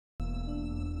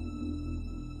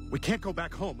We can't go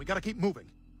back home. We gotta keep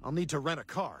moving. I'll need to rent a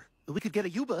car. We could get a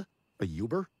Uber. A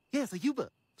Uber? Yes, a Uber.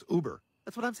 It's Uber.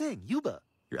 That's what I'm saying, Uber.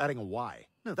 You're adding a Y.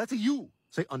 No, that's a U.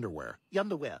 Say underwear. The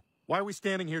underwear. Why are we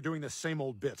standing here doing the same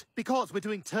old bit? Because we're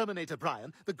doing Terminator,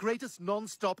 Brian, the greatest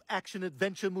non-stop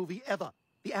action-adventure movie ever.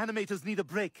 The animators need a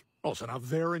break. Oh, so now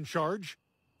they're in charge?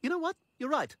 You know what? You're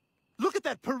right. Look at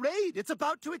that parade! It's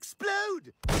about to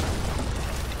explode!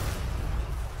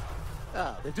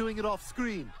 Ah, they're doing it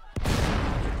off-screen.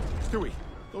 Stewie,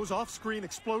 those off-screen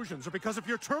explosions are because of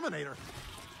your Terminator.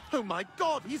 Oh my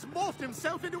God, he's morphed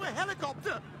himself into a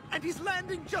helicopter! And he's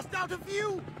landing just out of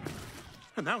view!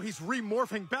 And now he's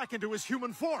remorphing back into his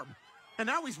human form. And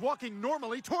now he's walking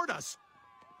normally toward us.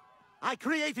 I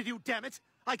created you, damn it!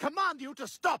 I command you to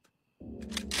stop!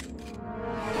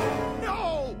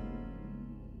 No!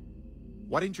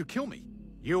 Why didn't you kill me?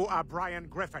 You are Brian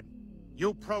Griffin.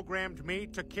 You programmed me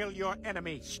to kill your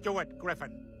enemy, Stuart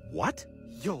Griffin. What?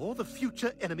 You're the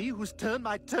future enemy who's turned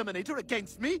my Terminator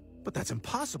against me? But that's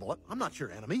impossible. I'm not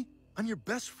your enemy. I'm your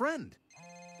best friend.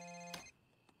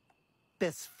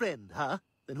 Best friend, huh?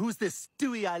 Then who's this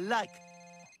Stewie I like?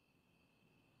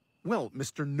 Well,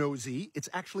 Mr. Nosy, it's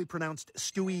actually pronounced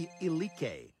Stewie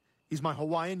Ilike. He's my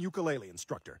Hawaiian ukulele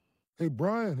instructor. Hey,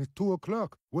 Brian, it's 2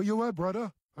 o'clock. Where you at,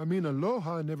 brother? I mean,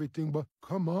 aloha and everything, but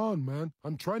come on, man.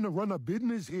 I'm trying to run a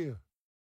business here.